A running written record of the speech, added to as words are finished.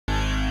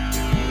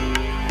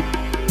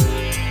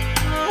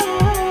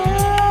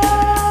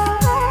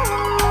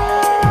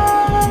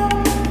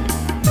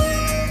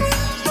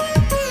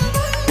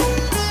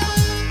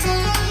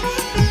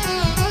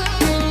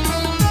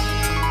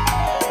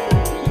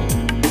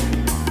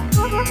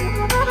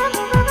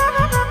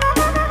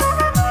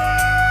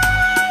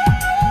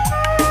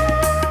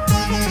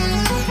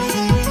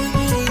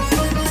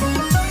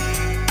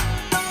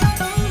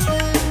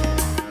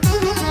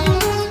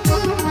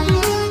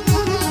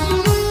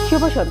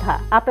সন্ধ্যা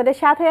আপনাদের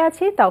সাথে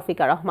আছি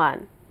তৌফিকা রহমান।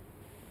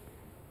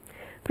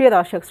 প্রিয়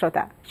দর্শক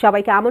শ্রোতা,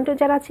 সবাইকে আমন্ত্রণ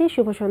জানাচ্ছি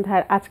শুভ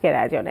সন্ধ্যার আজকের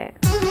আয়োজনে।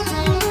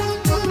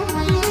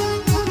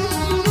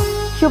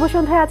 শুভ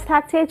সন্ধ্যায় আজ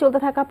থাকছে চলতে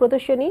থাকা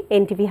প্রদর্শনী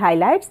এনটিভি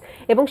হাইলাইটস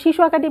এবং শিশু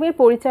একাডেমির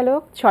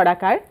পরিচালক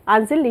ছড়াকার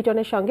আঞ্জেল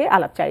লিটনের সঙ্গে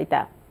আলাপচারিতা।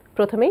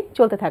 প্রথমেই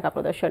চলতে থাকা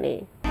প্রদর্শনী।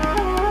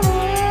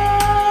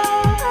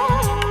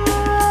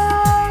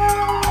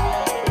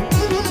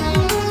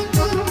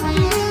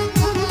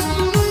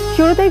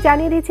 শুরুতেই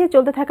জানিয়ে দিচ্ছি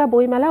চলতে থাকা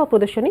বইমেলা ও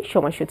প্রদর্শনীর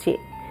সময়সূচি।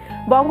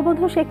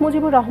 বঙ্গবন্ধু শেখ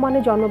মুজিবুর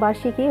রহমানের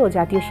জন্মবার্ষিকী ও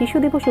জাতীয় শিশু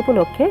দিবস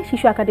উপলক্ষে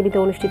শিশু একাডেমিতে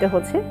অনুষ্ঠিত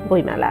হচ্ছে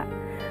বইমেলা।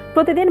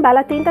 প্রতিদিন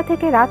বেলা ৩টা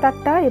থেকে রাত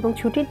 ৮টা এবং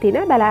ছুটির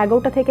দিনে বেলা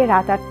 ১১টা থেকে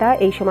রাত ৮টা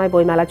এই সময়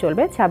বইমেলা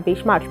চলবে ২৬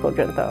 মার্চ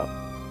পর্যন্ত।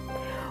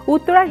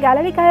 উত্তরার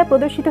গ্যালারি কায়া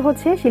প্রদর্শিত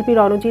হচ্ছে শিল্পী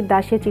রণজিৎ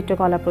দাসের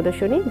চিত্রকলা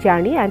প্রদর্শনী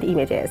জার্নি অ্যান্ড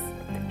ইমেজেস।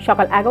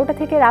 সকাল ১১টা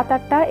থেকে রাত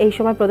 ৮টা এই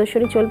সময়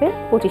প্রদর্শনী চলবে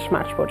 ২৫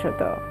 মার্চ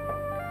পর্যন্ত।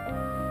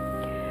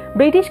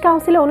 ব্রিটিশ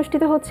কাউন্সিলে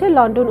অনুষ্ঠিত হচ্ছে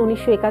London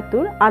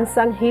 ১৯৭১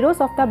 unsung heroes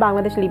of the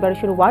Bangladesh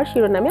liberation war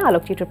শিরোনামে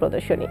আলোকচিত্র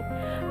প্রদর্শনী।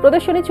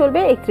 প্রদর্শনী চলবে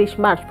 ৩১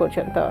 মার্চ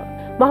পর্যন্ত।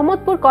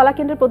 মোহাম্মদপুর কলা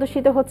কেন্দ্রে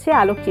প্রদর্শিত হচ্ছে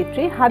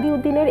আলোকচিত্রী হাদি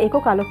উদ্দিনের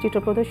একক আলোকচিত্র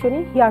প্রদর্শনী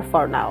হিয়ার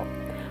ফর নাও।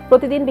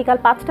 প্রতিদিন বিকাল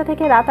 ৫টা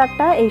থেকে রাত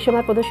 ৮টা এই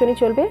সময় প্রদর্শনী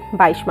চলবে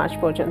 ২২ মার্চ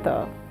পর্যন্ত।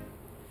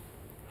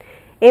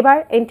 এবার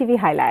এনটিভি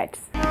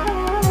হাইলাইটস।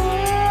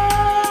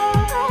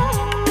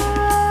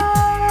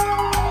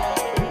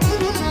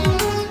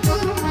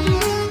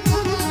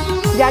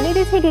 জানিয়ে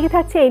দিচ্ছি কি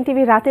থাকছে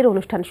এনটিভি রাতের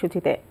অনুষ্ঠান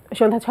সূচিতে।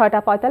 সন্ধ্যা ৬টা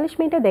 ৪৫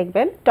 মিনিটে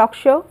দেখবেন টক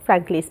শো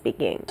ফ্র্যাঙ্কলি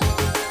স্পিকিং।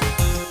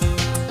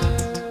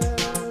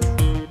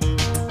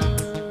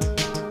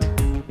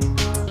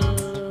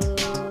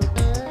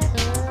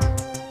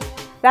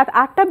 রাত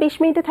 ৮টা ২০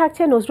 মিনিটে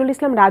থাকছে নজরুল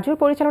ইসলাম রাজুর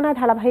পরিচালনায়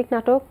ধারাবাহিক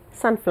নাটক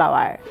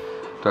সানফ্লাওয়ার।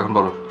 এখন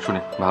বলো শুনি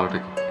ভালোটা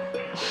কি?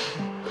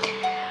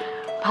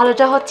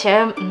 ভালোটা হচ্ছে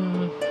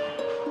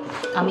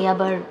আমি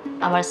আবার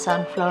আমার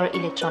সানফ্লাওয়ার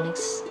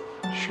ইলেকট্রনিক্স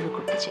শুরু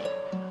করতে চাই।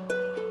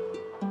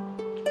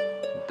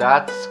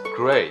 That's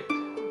great.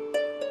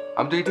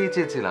 আমি তো এটাই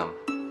চেয়েছিলাম।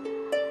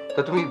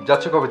 তা তুমি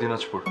যাচ্ছ কবে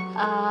দিনাজপুর?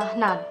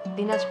 না,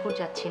 দিনাজপুর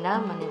যাচ্ছি না,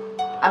 মানে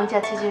আমি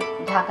চাচ্ছি যে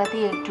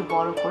ঢাকাতেই একটু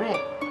বড় করে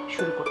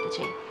শুরু করতে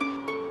চাই।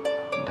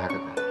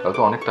 ঢাকাতে? তাহলে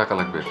তো অনেক টাকা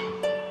লাগবে।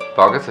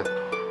 পাওয়া গেছে?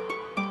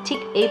 ঠিক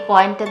এই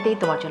পয়েন্টটাতেই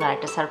তোমার জন্য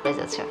আরেকটা সারপ্রাইজ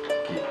আছে।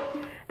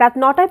 রাত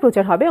 ৯টায়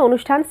প্রচার হবে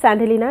অনুষ্ঠান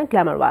স্যান্ডেলিনা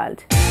গ্ল্যামার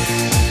ওয়ার্ল্ড।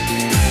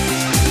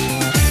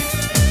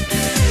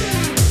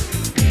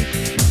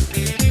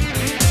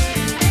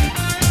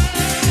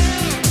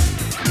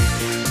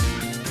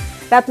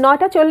 রাত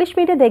 ৯টা ৪০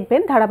 মিনিটে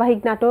দেখবেন ধারাবাহিক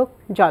নাটক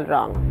জল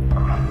রং।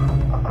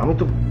 আমি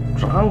তো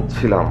ড্রাঙ্ক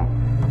ছিলাম।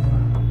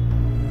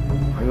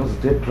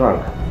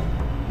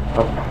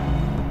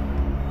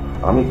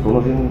 আমি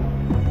কোনোদিন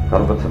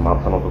কারোর কাছে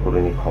মাথা নত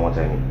করিনি, ক্ষমা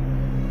চাইনি।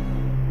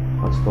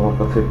 আজ তোমার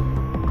কাছে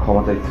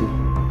ক্ষমা চাইছি।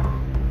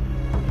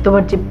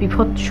 তোমার যে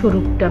বিভৎস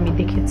রূপটা আমি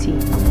দেখেছি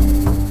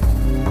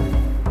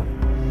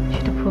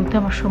সেটা ভুলতে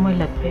আমার সময়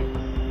লাগবে।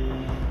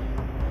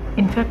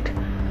 ইনফ্যাক্ট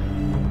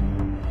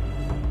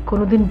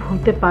কোনোদিন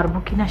ভুলতে পারবো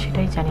কিনা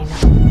সেটাই জানি না।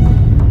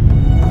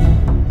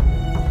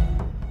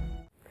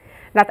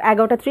 রাত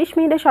 ১১টা ৩০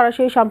 মিনিটে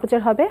সরাসরি সম্প্রচার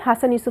হবে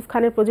হাসান ইউসুফ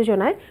খানের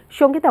প্রযোজনায়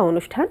সঙ্গীতা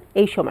অনুষ্ঠান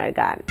এই সময়ের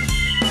গান।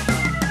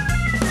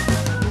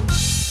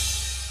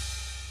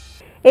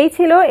 এই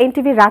ছিল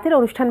এনটিভির রাতের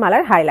অনুষ্ঠান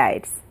মালার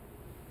হাইলাইটস।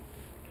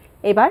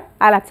 এবার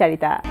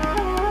আলাপচারিতা।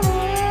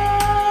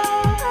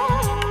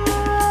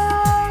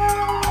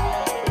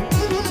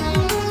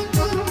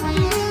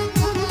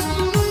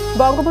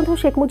 বঙ্গবন্ধু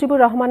শেখ মুজিবুর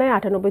রহমানের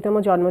 ৯৮তম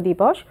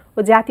জন্মদিবস ও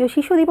জাতীয়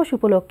শিশু দিবস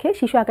উপলক্ষে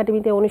শিশু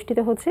একাডেমিতে অনুষ্ঠিত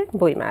হচ্ছে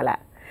বইমেলা।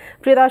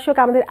 প্রিয় দর্শক,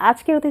 আমাদের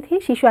আজকের অতিথি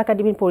শিশু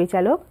একাডেমির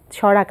পরিচালক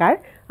ছড়াকার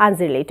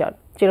আঞ্জেল লিটন।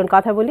 চলুন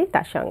কথা বলি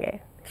তার সঙ্গে।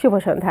 শুভ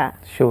সন্ধ্যা।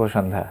 শুভ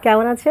সন্ধ্যা।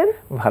 কেমন আছেন?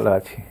 ভালো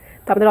আছি।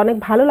 তো আমাদের অনেক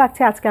ভালো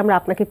লাগছে আজকে আমরা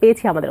আপনাকে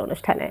পেয়েছি আমাদের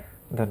অনুষ্ঠানে।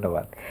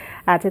 ধন্যবাদ।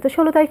 আচ্ছা, তো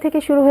 ১৬ তারিখ থেকে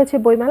শুরু হয়েছে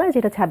বইমেলা,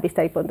 যেটা ২৬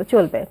 তারিখ পর্যন্ত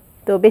চলবে।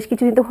 তো বেশ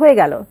কিছুদিন তো হয়ে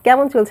গেল,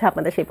 কেমন চলছে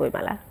আপনাদের সেই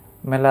বইমেলা?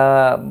 মেলা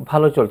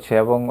ভালো চলছে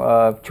এবং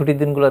ছুটির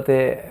দিনগুলোতে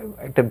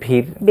একটা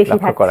ভিড়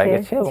লক্ষ্য করা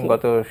গেছে এবং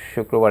গত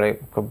শুক্রবারে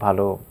খুব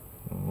ভালো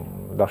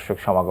দর্শক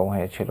সমাগম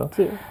হয়েছিল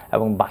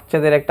এবং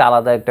বাচ্চাদের একটা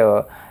আলাদা একটা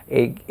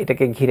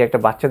এটাকে ঘিরে একটা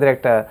বাচ্চাদের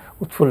একটা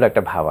উৎফুল্ল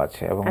একটা ভাব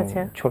আছে এবং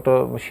ছোট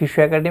শিশু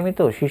একাডেমি,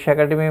 তো শিশু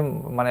একাডেমি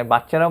মানে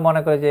বাচ্চারাও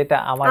মনে করে যে এটা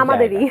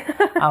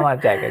আমার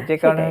জায়গা, যে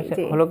কারণে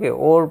হলো কি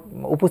ওর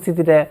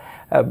উপস্থিতিটা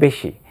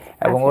বেশি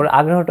এবং ওর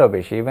আগ্রহটাও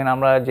বেশি। ইভেন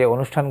আমরা যে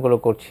অনুষ্ঠানগুলো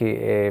করছি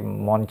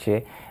মঞ্চে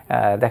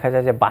দেখা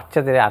যায় যে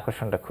বাচ্চাদের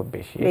আকর্ষণটা খুব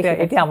বেশি।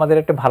 এটি আমাদের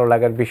একটা ভালো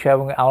লাগার বিষয়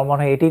এবং আমার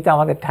মনে হয় এটাই তো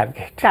আমাদের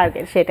টার্গেট।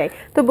 সেটাই।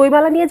 তো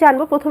বইমেলা নিয়ে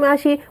জানবো। প্রথমে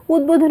আসি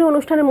উদ্বোধনী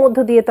অনুষ্ঠানের মধ্য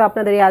দিয়ে তো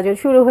আপনাদের এই আয়োজন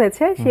শুরু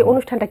হয়েছে, সেই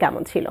অনুষ্ঠানটা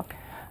কেমন ছিল?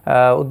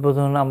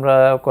 উদ্বোধন আমরা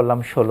করলাম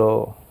 ১৬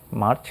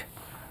 মার্চ।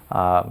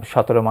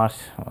 ১৭ মার্চ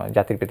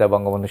জাতির পিতা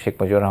বঙ্গবন্ধু শেখ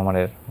মুজিবুর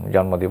রহমানের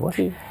জন্মদিবস,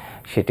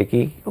 সেটিকে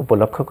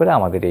উপলক্ষ করে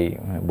আমাদের এই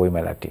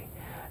বইমেলাটি।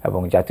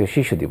 এবং জাতীয়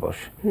শিশু দিবস।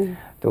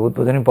 তো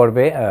উদ্বোধনী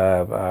পর্বে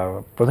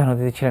প্রধান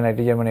অতিথি ছিলেন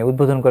একটি যে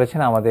উদ্বোধন করেছেন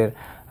আমাদের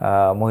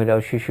মহিলা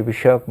ও শিশু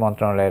বিষয়ক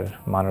মন্ত্রণালয়ের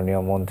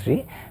মাননীয় মন্ত্রী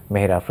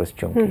মেহের আফরোজ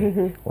চুমকি,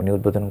 উনি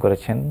উদ্বোধন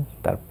করেছেন।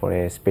 তারপরে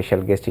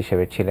স্পেশাল গেস্ট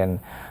হিসেবে ছিলেন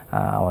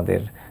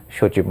আমাদের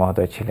সচিব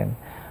মহোদয় ছিলেন,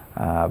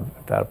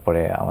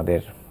 তারপরে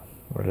আমাদের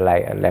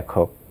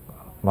লেখক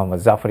মোহাম্মদ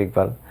জাফর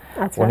ইকবাল,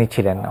 উনি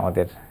ছিলেন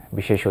আমাদের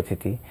বিশেষ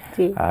অতিথি।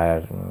 আর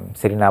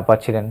সেলিনা আপা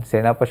ছিলেন,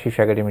 সেলিনা আপা শিশু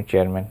একাডেমির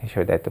চেয়ারম্যান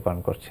হিসেবে দায়িত্ব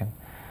পালন করছেন।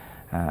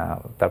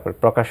 তারপর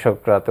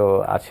প্রকাশকরা তো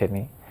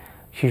আছেনই,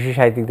 শিশু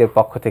সাহিত্যিকদের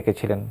পক্ষ থেকে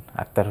ছিলেন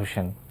আক্তার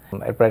হোসেন।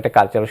 এরপর একটা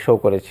কালচারাল শো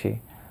করেছি,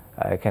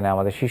 এখানে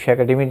আমাদের শিশু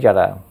একাডেমির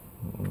যারা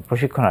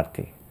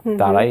প্রশিক্ষণার্থী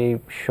তারাই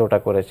শোটা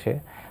করেছে,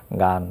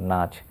 গান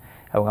নাচ।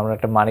 এবং আমরা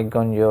একটা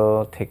মানিকগঞ্জ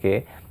থেকে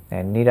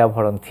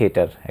নীরাভরণ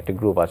থিয়েটার একটা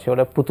গ্রুপ আছে,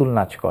 ওরা পুতুল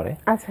নাচ করে।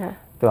 আচ্ছা,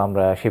 তো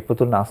আমরা সেই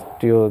পুতুল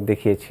নাচটিও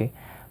দেখিয়েছি,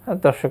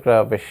 দর্শকরা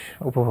বেশ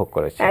উপভোগ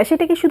করেছে।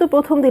 সেটা কি শুধু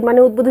প্রথম দিন মানে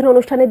উদ্বোধনী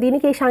অনুষ্ঠানের দিনই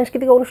কি এই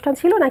সাংস্কৃতিক অনুষ্ঠান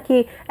ছিল, নাকি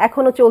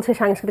এখনো চলছে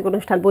সাংস্কৃতিক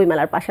অনুষ্ঠান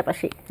বইমেলার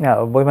পাশাপাশি? না,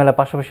 বইমেলার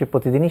পাশাপাশি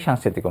প্রতিদিনই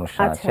সাংস্কৃতিক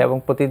অনুষ্ঠান আছে এবং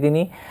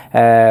প্রতিদিনই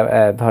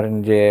ধরেন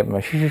যে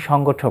শিশু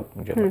সংগঠক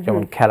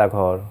যেমন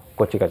খেলাঘর,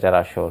 কচিকাচার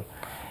আসর,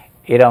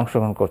 এরা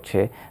অংশগ্রহণ করছে।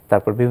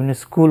 তারপর বিভিন্ন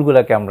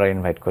স্কুলগুলোকে আমরা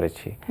ইনভাইট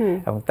করেছি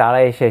এবং তারা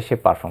এসে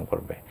পারফর্ম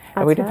করবে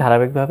এবং এটা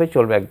ধারাবাহিকভাবে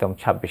চলবে একদম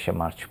 26শে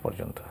মার্চ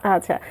পর্যন্ত।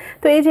 আচ্ছা,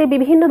 তো এই যে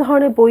বিভিন্ন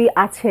ধরনের বই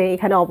আছে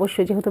এখানে,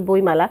 অবশ্যই যেহেতু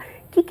বইমেলা,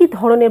 কি কি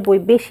ধরনের বই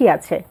বেশি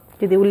আছে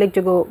যদি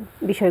উল্লেখযোগ্য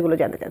বিষয়গুলো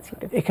জানতে চাচ্ছি?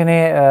 এখানে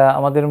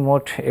আমাদের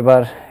মোট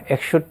এবার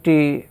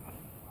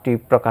 61টি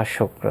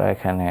প্রকাশকরা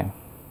এখানে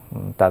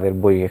তাদের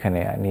বই এখানে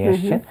নিয়ে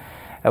এসেছেন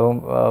এবং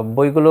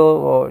বইগুলো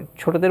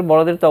ছোটদের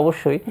বড়দের তো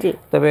অবশ্যই,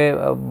 তবে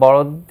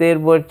বড়দের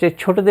বইয়ের চেয়ে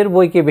ছোটদের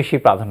বইকে বেশি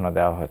প্রাধান্য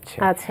দেওয়া হচ্ছে।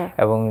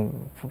 এবং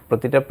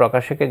প্রতিটা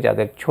প্রকাশকের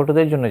যাদের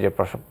ছোটদের জন্য যে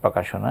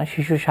প্রকাশনা,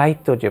 শিশু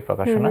সাহিত্য যে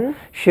প্রকাশনা,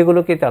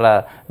 সেগুলোকে তারা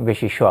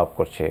বেশি শো আপ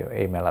করছে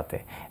এই মেলাতে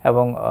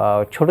এবং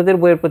ছোটদের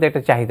বইয়ের প্রতি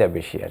একটা চাহিদা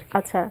বেশি আর কি।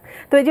 আচ্ছা,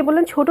 তো এই যে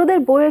বললেন ছোটদের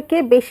বইকে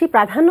বেশি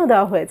প্রাধান্য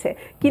দেওয়া হয়েছে,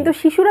 কিন্তু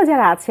শিশুরা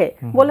যারা আছে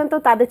বললেন তো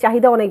তাদের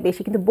চাহিদা অনেক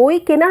বেশি, কিন্তু বই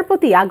কেনার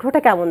প্রতি আগ্রহটা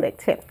কেমন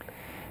দেখছে?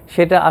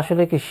 সেটা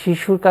আসলে কি,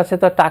 শিশুর কাছে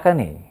তো টাকা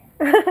নেই,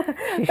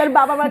 তার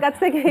বাবা মার কাছ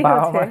থেকে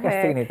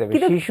নিতে হবে।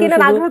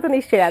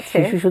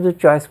 শিশু শুধু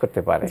চয়েস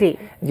করতে পারে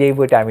যে এই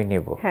বইটা আমি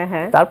নেব।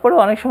 তারপরে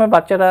অনেক সময়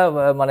বাচ্চারা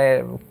মানে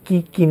কি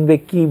কিনবে,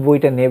 কি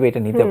বইটা নেবে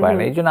এটা নিতে পারে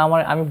না। এই জন্য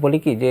আমি বলি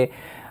কি যে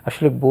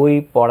আসলে বই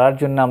পড়ার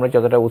জন্য আমরা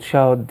যতটা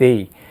উৎসাহ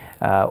দেই,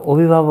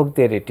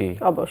 অভিভাবকদের এটি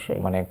অবশ্যই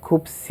মানে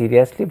খুব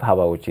সিরিয়াসলি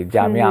ভাবা উচিত যে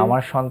আমি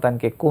আমার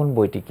সন্তানকে কোন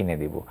বইটি কিনে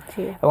দিব।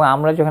 এবং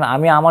আমরা যখন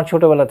আমি আমার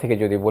ছোটবেলা থেকে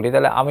যদি বলি,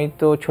 তাহলে আমি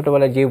তো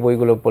ছোটবেলায় যে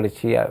বইগুলো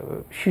পড়েছি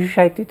শিশু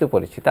সাহিত্যই তো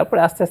পড়েছি, তারপরে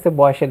আস্তে আস্তে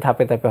বয়সের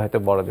ধাপে ধাপে হয়তো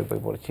বড়দের বই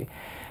পড়েছি।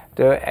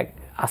 তো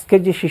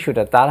আজকের যে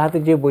শিশুটা, তার হাতে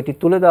যে বইটি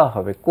তুলে দেওয়া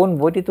হবে, কোন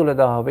বইটি তুলে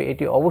দেওয়া হবে,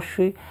 এটি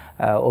অবশ্যই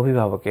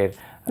অভিভাবকের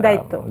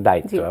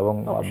দায়িত্ব এবং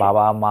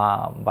বাবা মা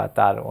বা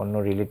তার অন্য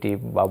রিলেটিভ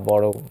বা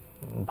বড়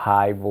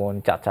ভাই বোন,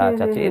 চাচা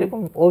চাচি, এরকম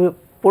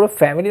পুরো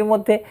ফ্যামিলির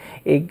মধ্যে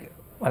এই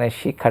মানে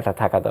শিক্ষাটা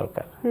থাকা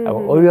দরকার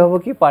এবং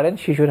অভিভাবকই পারেন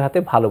শিশুর হাতে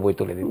ভালো বই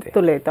তুলে দিতে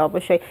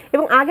অবশ্যই।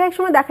 এবং আগে এক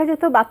সময় দেখা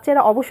যেত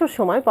বাচ্চারা অবসর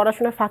সময়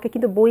পড়াশোনার ফাঁকে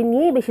কিন্তু বই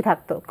নিয়েই বেশি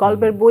থাকতো,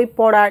 গল্পের বই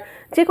পড়ার,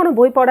 যে কোনো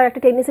বই পড়ার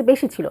একটা টেন্ডেন্সি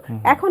বেশি ছিল।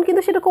 এখন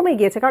কিন্তু সেটা কমে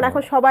গিয়েছে, কারণ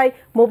এখন সবাই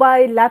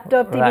মোবাইল,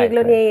 ল্যাপটপ, টিভি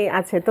এগুলো নিয়ে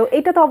আছে। তো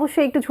এটা তো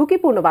অবশ্যই একটু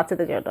ঝুঁকিপূর্ণ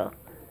বাচ্চাদের জন্য।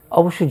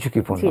 অবশ্যই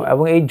ঝুঁকিপূর্ণ,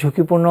 এবং এই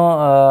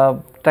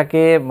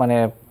ঝুঁকিপূর্ণটাকে মানে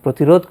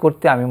প্রতিরোধ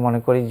করতে আমি মনে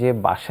করি যে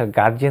বাসার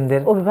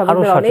গার্জিয়ানদের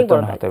আরো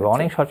সচেতন হতে হবে,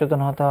 অনেক সচেতন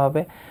হতে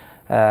হবে।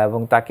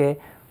 এবং তাকে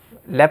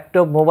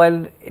ল্যাপটপ, মোবাইল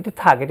এটা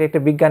থাক, এটা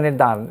একটা বিজ্ঞানের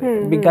দান,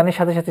 বিজ্ঞানের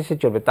সাথে সাথে সে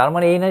চলবে, তার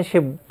মানে এই না সে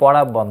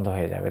পড়া বন্ধ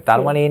হয়ে যাবে, তার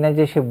মানে এই না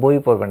যে সে বই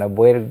পড়বে না,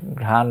 বইয়ের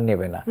ঘ্রাণ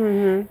নেবে না,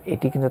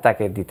 এটি কিন্তু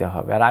তাকে দিতে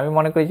হবে। আর আমি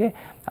মনে করি যে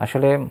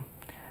আসলে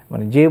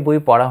মানে যে বই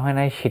পড়া হয়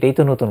না সেটাই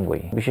তো নতুন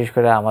বই। বিশেষ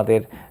করে আমাদের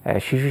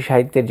শিশু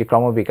সাহিত্যের যে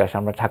ক্রমবিকাশ,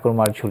 আমরা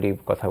ঠাকুরমার ঝুলির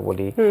কথা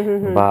বলি,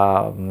 বা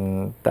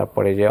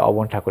তারপরে যে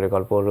অবন ঠাকুরের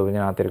গল্প,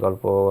 রবীন্দ্রনাথের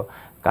গল্প,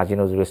 কাজী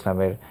নজরুল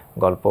ইসলামের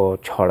গল্প,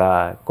 ছড়া,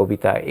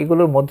 কবিতা,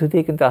 এগুলোর মধ্য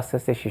দিয়ে কিন্তু আস্তে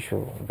আস্তে শিশু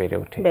বেড়ে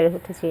ওঠে।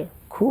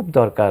 খুব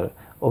দরকার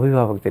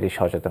অভিভাবকদের এই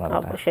সচেতনতা।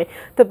 অবশ্যই।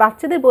 তো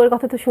বাচ্চাদের বইয়ের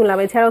কথা তো শুনলাম,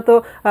 এছাড়াও তো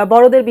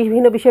বড়দের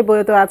বিভিন্ন বিষয়ের বই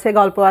তো আছে,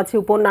 গল্প আছে,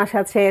 উপন্যাস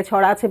আছে,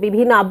 ছড়া আছে,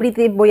 বিভিন্ন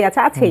আবৃত্তি বই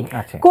আছে।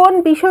 কোন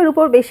বিষয়ের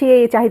উপর বেশি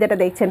এই চাহিদাটা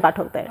দেখছেন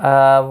পাঠকদের?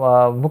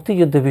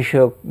 মুক্তিযুদ্ধ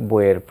বিষয়ক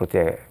বইয়ের প্রতি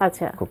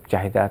খুব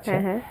চাহিদা আছে।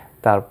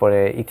 তারপরে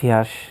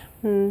ইতিহাস,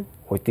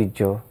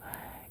 ঐতিহ্য,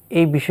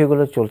 এই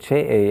বিষয়গুলো চলছে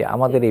এই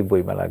আমাদের এই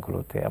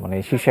বইমেলাগুলোতে। মানে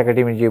শিশু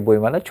একাডেমির যে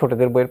বইমেলা,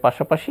 ছোটদের বইয়ের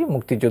পাশাপাশি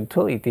মুক্তিযুদ্ধ,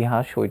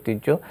 ইতিহাস,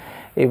 ঐতিহ্য,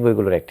 এই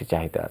বইগুলোর একটি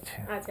চাহিদা আছে।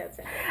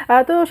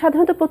 তো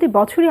সাধারণত প্রতি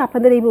বছরই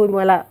আপনাদের এই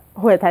বইমেলা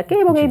হয়ে থাকে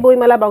এবং এই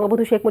বইমেলা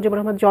বঙ্গবন্ধু শেখ মুজিবুর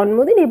রহমান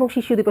জন্মদিন এবং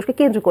শিশু দিবসকে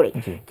কেন্দ্র করে।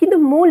 কিন্তু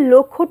মূল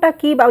লক্ষ্যটা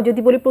কি, বা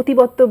যদি বলি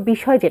প্রতিবদ্ধ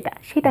বিষয় যেটা,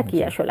 সেটা কি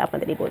আসলে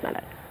আপনাদের এই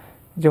বইমেলার?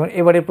 যেমন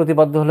এবারে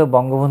প্রতিবদ্ধ হলো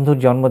বঙ্গবন্ধুর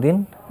জন্মদিন,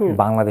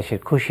 বাংলাদেশের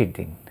খুশির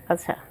দিন।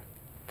 আচ্ছা,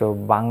 তো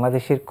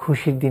বাংলাদেশের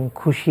খুশির দিন,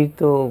 খুশির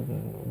তো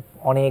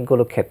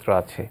অনেকগুলো ক্ষেত্র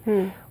আছে,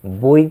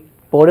 বই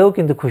পড়েও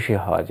কিন্তু খুশি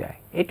হওয়া যায়,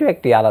 এটা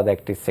একটি আলাদা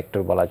একটি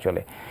সেক্টর বলা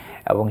চলে।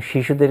 এবং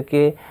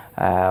শিশুদেরকে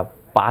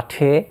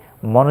পাঠে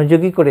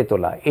মনোযোগী করে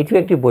তোলা, এটিও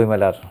একটি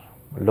বইমেলার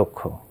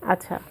লক্ষ্য।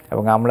 আচ্ছা।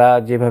 এবং আমরা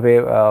যেভাবে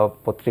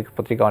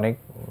পত্রিকা অনেক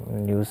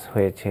নিউজ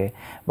হয়েছে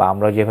বা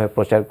আমরা যেভাবে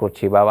প্রচার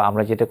করছি বা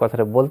আমরা যেটা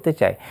কথাটা বলতে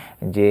চাই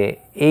যে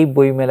এই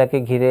বইমেলাকে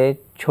ঘিরে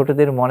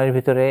ছোটদের মনের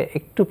ভিতরে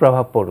একটু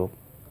প্রভাব পড়ুক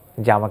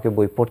যে আমাকে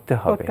বই পড়তে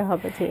হবে,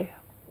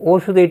 ও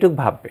শুধু এইটুক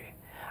ভাববে,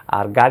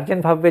 আর গার্জিয়ান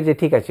ভাববে যে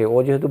ঠিক আছে ও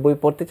যেহেতু বই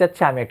পড়তে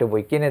চাচ্ছে আমি একটা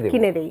বই কিনে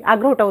দেই,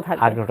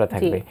 আগ্রহটা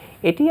থাকবে।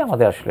 এটি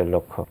আমাদের আসলে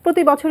লক্ষ্য।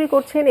 প্রতি বছরই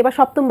করছেন, এবার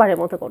সপ্তমবারের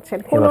মতো করছেন।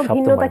 কোনো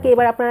ভিন্নতা কি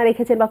এবার আপনারা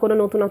রেখেছেন বা কোনো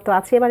নতুনত্ব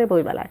আছে এবারে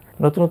বইমেলায়?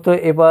 নতুনত্ব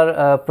এবার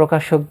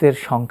প্রকাশকদের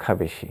সংখ্যা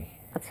বেশি।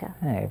 আচ্ছা।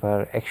 হ্যাঁ, এবার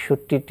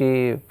 61টি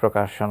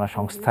প্রকাশনা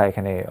সংস্থা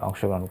এখানে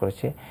অংশগ্রহণ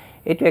করেছে,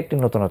 এটি একটি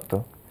নতুনত্ব।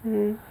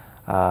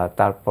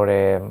 তারপরে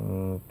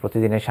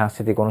প্রতিদিনের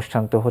সাংস্কৃতিক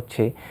অনুষ্ঠান তো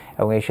হচ্ছে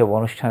এবং এইসব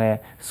অনুষ্ঠানে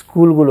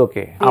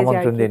স্কুলগুলোকে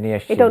আমন্ত্রণ দিয়ে নিয়ে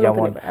আসছি।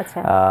 যেমন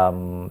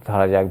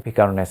ধরা যাক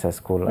ভিকারুন্নেসা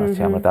স্কুল আছে,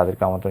 আমরা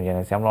তাদেরকে আমন্ত্রণ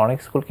জানিয়েছি, আমরা অনেক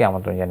স্কুলকে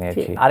আমন্ত্রণ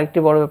জানিয়েছি। আরেকটি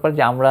বড় ব্যাপার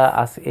যে আমরা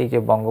এই যে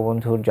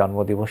বঙ্গবন্ধুর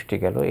জন্মদিবসটি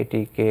গেল,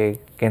 এটিকে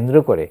কেন্দ্র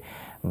করে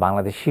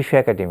বাংলাদেশ শিশু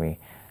একাডেমি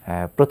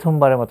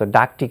প্রথমবারের মতো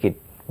ডাক টিকিট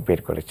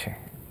বের করেছে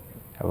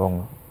এবং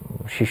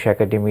শিশু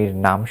একাডেমির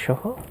নাম সহ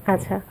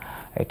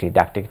এটি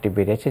ডাক টিকিটটি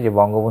বেরিয়েছে যে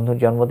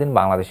বঙ্গবন্ধুর জন্মদিন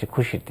বাংলাদেশের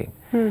খুশির দিন।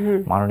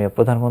 মাননীয়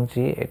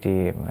প্রধানমন্ত্রী এটি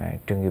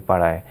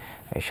টুঙ্গিপাড়ায়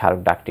স্মারক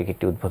ডাক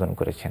টিকিটটি উদ্বোধন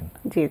করেছেন।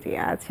 জি জি।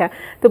 আচ্ছা,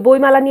 তো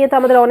বইমেলা নিয়ে তো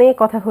আমাদের অনেক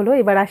কথা হলো,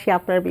 এবার আসি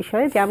আপনার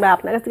বিষয়ে যে আমরা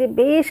আপনার কাছ থেকে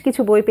বেশ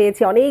কিছু বই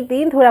পেয়েছি, অনেক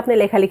দিন ধরে আপনি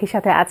লেখালেখির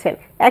সাথে আছেন,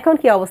 এখন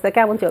কি অবস্থা,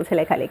 কেমন চলছে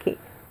লেখালেখি?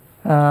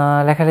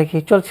 লেখালেখি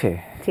চলছে,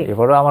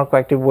 এবারও আমার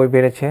কয়েকটি বই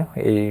বেরিয়েছে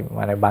এই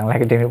মানে বাংলা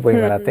একাডেমির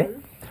বইমেলাতে।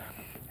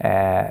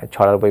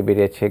 ছড়ার বই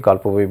বেরিয়েছে,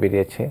 গল্প বই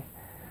বেরিয়েছে।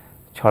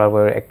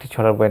 একটি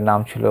ছড়ার বইয়ের নাম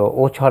ছিল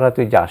ও ছড়া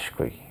তুই যাস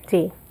কই,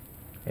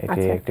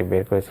 এটি একটি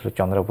বের করেছিল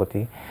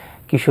চন্দ্রপতি।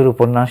 কিশোর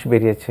উপন্যাস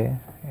বেরিয়েছে,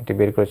 এটি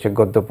বের করেছে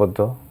গদ্য পদ্য,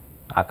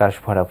 আকাশ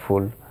ভরা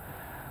ফুল।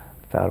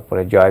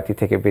 তারপরে জয়তী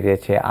থেকে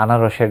বেরিয়েছে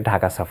আনারসের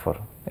ঢাকা সফর।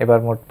 এবার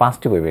মোট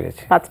 5টি বই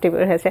বেরিয়েছে। 5টি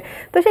বই হয়েছে।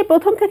 তো সেই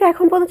প্রথম থেকে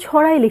এখন পর্যন্ত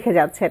ছড়াই লিখে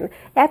যাচ্ছেন,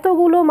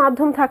 এতগুলো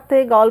মাধ্যম থাকতে,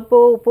 গল্প,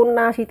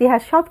 উপন্যাস,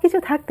 ইতিহাস সবকিছু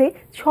থাকতে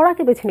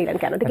ছড়াকে বেছে নিলেন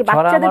কেন? এটা কি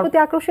বাচ্চাদের প্রতি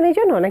আকর্ষণের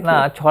জন্য নাকি? না,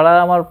 ছড়া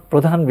আমার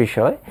প্রধান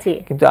বিষয়,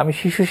 কিন্তু আমি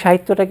শিশু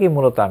সাহিত্যটাকে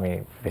মূলত আমি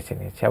বেছে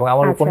নিয়েছি এবং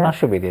আমার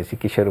উপন্যাসও বেরিয়েছে,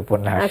 কিশোর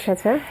উপন্যাস।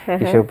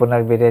 কিশোর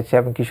উপন্যাস বেরিয়েছে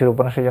এবং কিশোর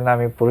উপন্যাসের জন্য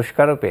আমি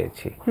পুরস্কারও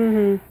পেয়েছি।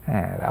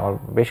 হ্যাঁ, আমার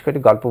বেশ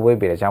কয়েকটি গল্প বই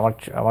বেরিয়েছে,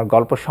 আমার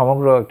গল্প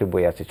সমগ্র একটি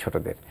বই আছে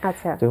ছোটদের।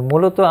 তো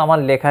মূলত আমার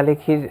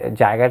লেখালেখির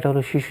জায়গাটা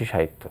হলো শিশু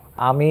সাহিত্য।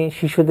 আমি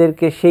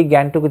শিশুদেরকে সেই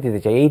জ্ঞানটুকু দিতে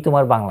চাই, এই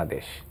তোমার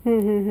বাংলাদেশ,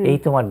 এই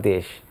তোমার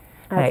দেশ,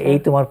 হ্যাঁ, এই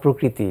তোমার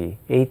প্রকৃতি,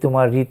 এই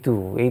তোমার ঋতু,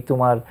 এই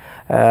তোমার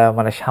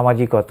মানে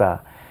সামাজিকতা,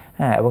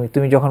 হ্যাঁ, এবং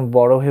তুমি যখন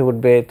বড় হয়ে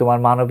উঠবে তোমার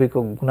মানবিক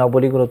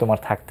গুণাবলীগুলো তোমার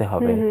থাকতে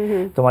হবে,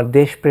 তোমার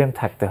দেশপ্রেম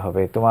থাকতে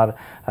হবে, তোমার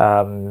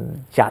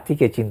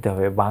জাতিকে চিনতে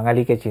হবে,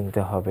 বাঙালিকে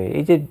চিনতে হবে।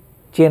 এই যে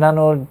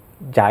চেনানোর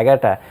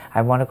জায়গাটা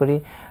আমি মনে করি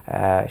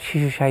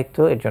শিশু সাহিত্য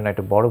এর জন্য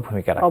একটা বড়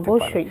ভূমিকা রাখতে পারে।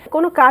 অবশ্যই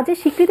কোনো কাজের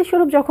স্বীকৃতি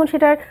স্বরূপ যখন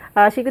সেটার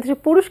স্বীকৃতি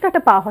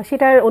পুরস্কারটা পাওয়া হয়,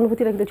 সেটার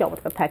অনুভূতিটা কিন্তু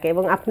চমৎকার থাকে।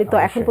 এবং আপনি তো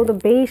এখন পর্যন্ত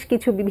বেশ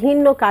কিছু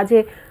বিভিন্ন কাজে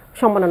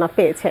সম্মাননা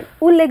পেয়েছেন,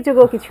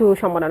 উল্লেখযোগ্য কিছু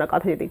সম্মাননার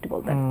কথা যদি একটু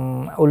বলতেন।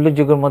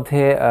 উল্লেখযোগ্যের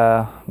মধ্যে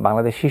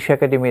বাংলাদেশ শিশু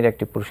একাডেমির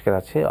একটি পুরস্কার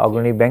আছে,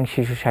 অগ্রণী ব্যাংক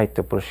শিশু সাহিত্য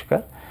পুরস্কার।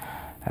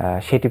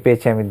 সেটি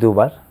পেয়েছি আমি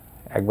 2বার।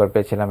 একবার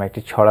পেয়েছিলাম একটি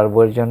ছড়ার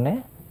বইয়ের জন্য,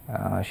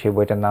 সেই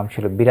বইটার নাম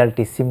ছিল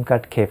বিড়ালটি সিম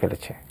কার্ড খেয়ে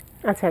ফেলেছে।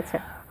 আচ্ছা আচ্ছা।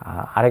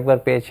 আরেকবার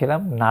পেয়েছিলাম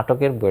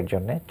নাটকের বইয়ের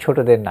জন্য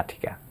ছোটদের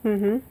নাটিকা,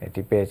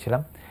 এটি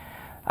পেয়েছিলাম।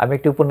 আমি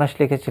একটি উপন্যাস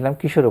লিখেছিলাম,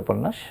 কিশোর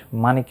উপন্যাস,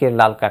 মানিকের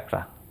লাল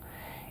কাঁকড়া।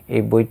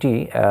 এই বইটি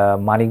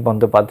মানিক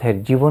বন্দ্যোপাধ্যায়ের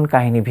জীবন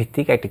কাহিনী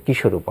ভিত্তিক একটি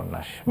কিশোর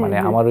উপন্যাস। মানে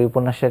আমার ওই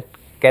উপন্যাসের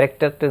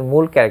ক্যারেক্টারটার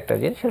মূল ক্যারেক্টার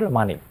যে সেটা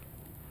মানিক,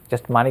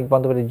 জাস্ট মানিক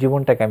বন্দ্যোপাধ্যায়ের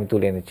জীবনটাকে আমি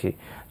তুলে এনেছি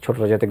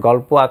ছোটরা যাতে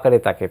গল্প আকারে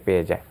তাকে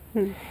পেয়ে যায়।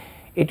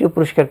 এটিও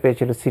পুরস্কার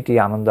পেয়েছিল, সিটি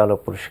আনন্দ আলো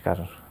পুরস্কার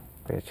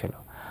পেয়েছিল।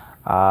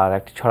 আর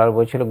একটি ছড়ার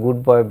বই ছিল গুড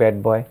বয় ব্যাড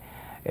বয়,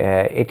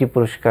 এটি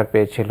পুরস্কার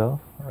পেয়েছিল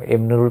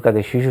এম নুরুল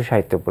কাদের শিশু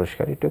সাহিত্য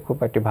পুরস্কার, এটি খুব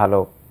একটি ভালো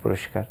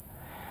পুরস্কার।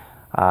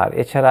 আর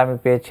এছাড়া আমি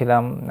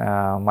পেয়েছিলাম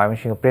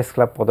ময়মনসিংহ প্রেস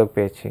ক্লাব পদক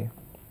পেয়েছি।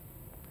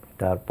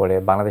 তারপরে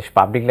বাংলাদেশ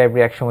পাবলিক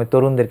লাইব্রেরি একসময়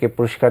তরুণদেরকে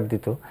পুরস্কার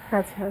দিত,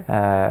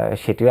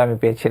 সেটিও আমি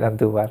পেয়েছিলাম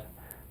 2বার।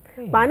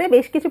 মানে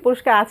বেশ কিছু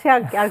পুরস্কার আছে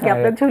আর কি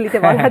আপনার ঝুলিতে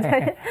বলা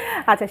যায়।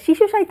 আচ্ছা,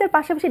 শিশু সাহিত্যের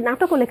পাশাপাশি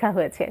নাটকও লেখা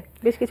হয়েছে,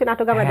 বেশ কিছু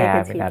নাটক আমরা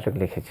দেখেছি। আমি নাটক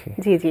লিখেছি।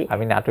 জি জি।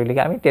 আমি নাটক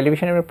লিখে আমি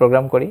টেলিভিশনে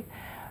প্রোগ্রাম করি,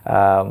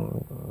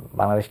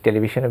 বাংলাদেশ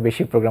টেলিভিশনে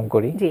বেশি প্রোগ্রাম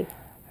করি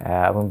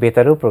এবং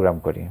বেতারেও প্রোগ্রাম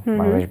করি।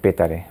 বাংলাদেশ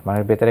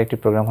বেতারে একটি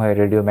প্রোগ্রাম হয়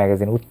রেডিও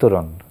ম্যাগাজিন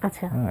উত্তরণ।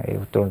 আচ্ছা, এই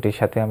উত্তরণটির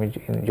সাথে আমি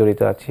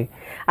জড়িত আছি।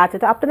 আচ্ছা,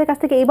 তো আপনাদের কাছ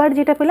থেকে এবার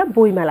যেটা পেলাম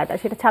বইমেলাটা,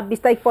 সেটা 26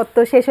 তারিখ পর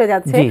তো শেষ হয়ে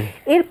যাচ্ছে।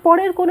 এর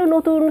পরের কোনো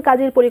নতুন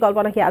কাজের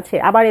পরিকল্পনা কি আছে,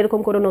 আবার এরকম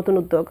কোনো নতুন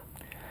উদ্যোগ?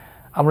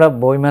 আমরা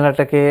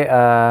বইমেলাটাকে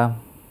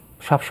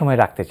সবসময়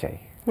রাখতে চাই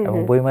এবং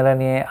বইমেলা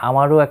নিয়ে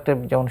আমারও একটা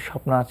যেমন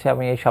স্বপ্ন আছে,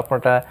 আমি এই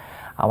স্বপ্নটা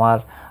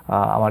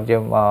আমার যে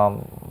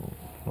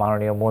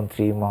মাননীয়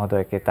মন্ত্রী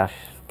মহোদয়কে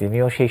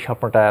তিনিও সেই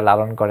স্বপ্নটা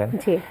লালন করেন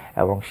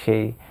এবং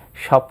সেই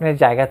স্বপ্নের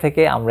জায়গা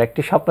থেকে আমরা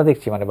একটি স্বপ্ন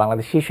দেখছি, মানে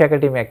বাংলাদেশ শিশু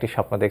একাডেমি একটি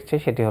স্বপ্ন দেখছে,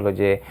 সেটি হলো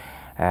যে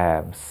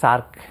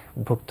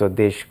সার্কভুক্ত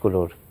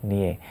দেশগুলোর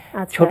নিয়ে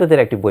ছোটদের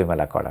একটি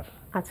বইমেলা করার।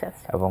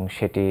 এবং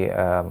সেটি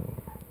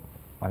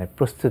মানে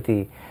প্রস্তুতি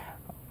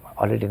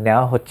অলরেডি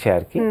নেওয়া হচ্ছে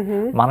আর কি,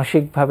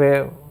 মানসিকভাবে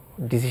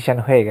ডিসিশন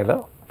হয়ে গেল,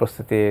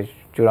 প্রস্তুতির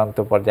চূড়ান্ত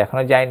পর্যায়ে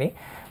এখনো যায়নি,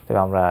 তবে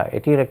আমরা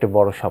এটির একটা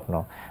বড় স্বপ্ন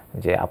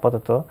যে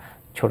আপাতত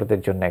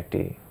ছোটদের জন্য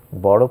একটি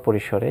বড়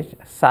পরিসরে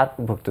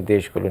সার্কভুক্ত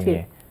দেশগুলো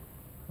নিয়ে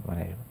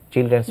মানে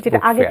চিলড্রেন্স বুক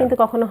ফেয়ার, আগে কিন্তু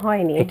কখনো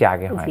হয়নি, এটি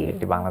আগে হয়নি,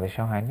 এটি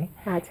বাংলাদেশেও হয়নি।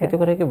 এতে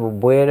করে কি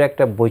বইয়ের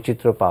একটা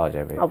বৈচিত্র্য পাওয়া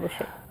যাবে।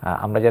 অবশ্যই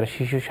আমরা যারা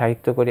শিশু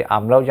সাহিত্য করি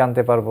আমরাও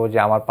জানতে পারবো যে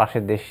আমার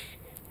পাশের দেশ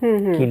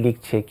কি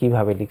লিখছে,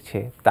 কিভাবে লিখছে,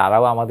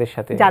 তারাও আমাদের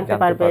সাথে জানতে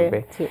পারবে,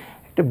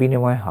 একটু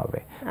বিনিময় হবে।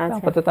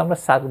 আপাতত আমরা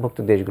সার্কভুক্ত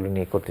দেশগুলো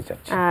নিয়ে করতে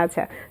চাচ্ছি।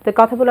 আচ্ছা, তো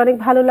কথা বলে অনেক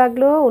ভালো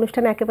লাগলো,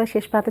 অনুষ্ঠানে একেবারে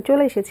শেষ প্রান্তে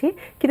চলে এসেছি,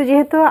 কিন্তু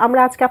যেহেতু আমরা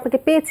আজকে আপনাকে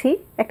পেয়েছি,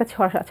 একটা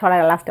ছড়া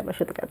লাস্ট আমরা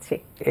শুনতে চাচ্ছি।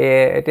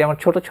 এটি আমার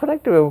ছোট ছড়া,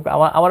 একটু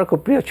আমার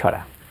খুব প্রিয়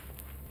ছড়া।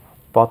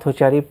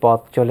 পথচারী পথ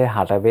চলে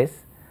হাঁটা বেশ,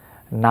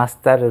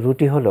 নাস্তার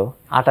রুটি হলো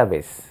আটা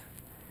বেশ,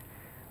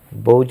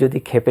 বউ যদি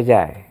খেপে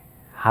যায়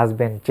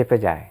হাজবেন্ড চেপে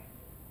যায়,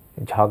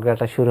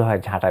 ঝগড়াটা শুরু হয়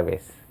ঝাঁটা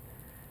বেশ,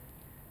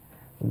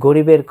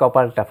 গরিবের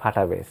কপালটা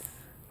ফাটা বেশ,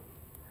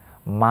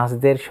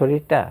 মাছদের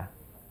শরীরটা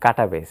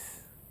কাটা বেশ,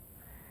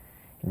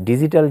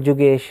 ডিজিটাল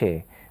যুগে এসে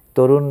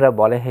তরুণরা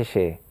বলে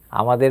হেসে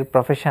আমাদের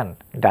প্রফেশন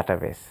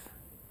ডাটাবেস।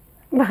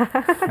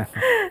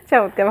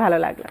 চমৎকার, ভালো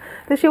লাগলো।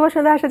 তো শুভ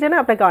সন্ধ্যা আসার জন্য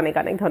আপনাকে অনেক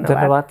অনেক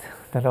ধন্যবাদ।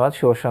 ধন্যবাদ।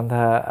 শুভ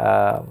সন্ধ্যা,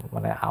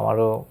 মানে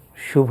আমারও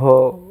শুভ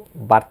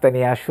বার্তা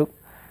নিয়ে আসুক,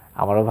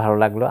 আমারও ভালো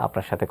লাগলো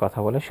আপনার সাথে কথা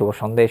বলে, শুভ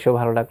সন্ধ্যা এসেও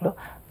ভালো লাগলো।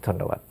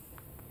 ধন্যবাদ।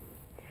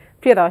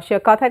 প্রিয় দর্শক,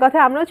 কথায়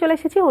কথায় আমরাও চলে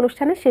এসেছি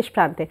অনুষ্ঠানের শেষ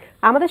প্রান্তে।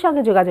 আমাদের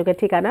সঙ্গে যোগাযোগের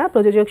ঠিকানা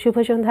প্রযোজক শুভ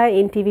সন্ধ্যা,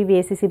 NTV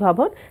BSCC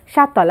ভবন,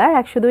 7 তলা,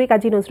 102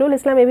 কাজী নজরুল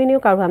ইসলাম এভিনিউ,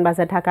 কারওয়ান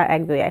বাজার, ঢাকা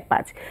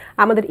 1215।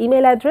 আমাদের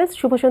ইমেল অ্যাড্রেস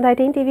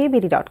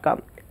shubhosondha@ntvbd.com।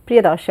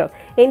 প্রিয় দর্শক,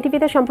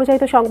 NTVতে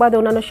সম্প্রচারিত সংবাদ ও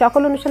অন্যান্য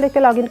সকল অনুষ্ঠান দেখতে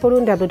লগ ইন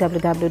করুন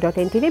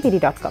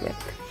www.ntvbd.com এ।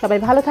 সবাই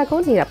ভালো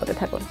থাকুন, নিরাপদে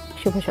থাকুন।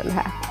 শুভ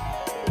সন্ধ্যা।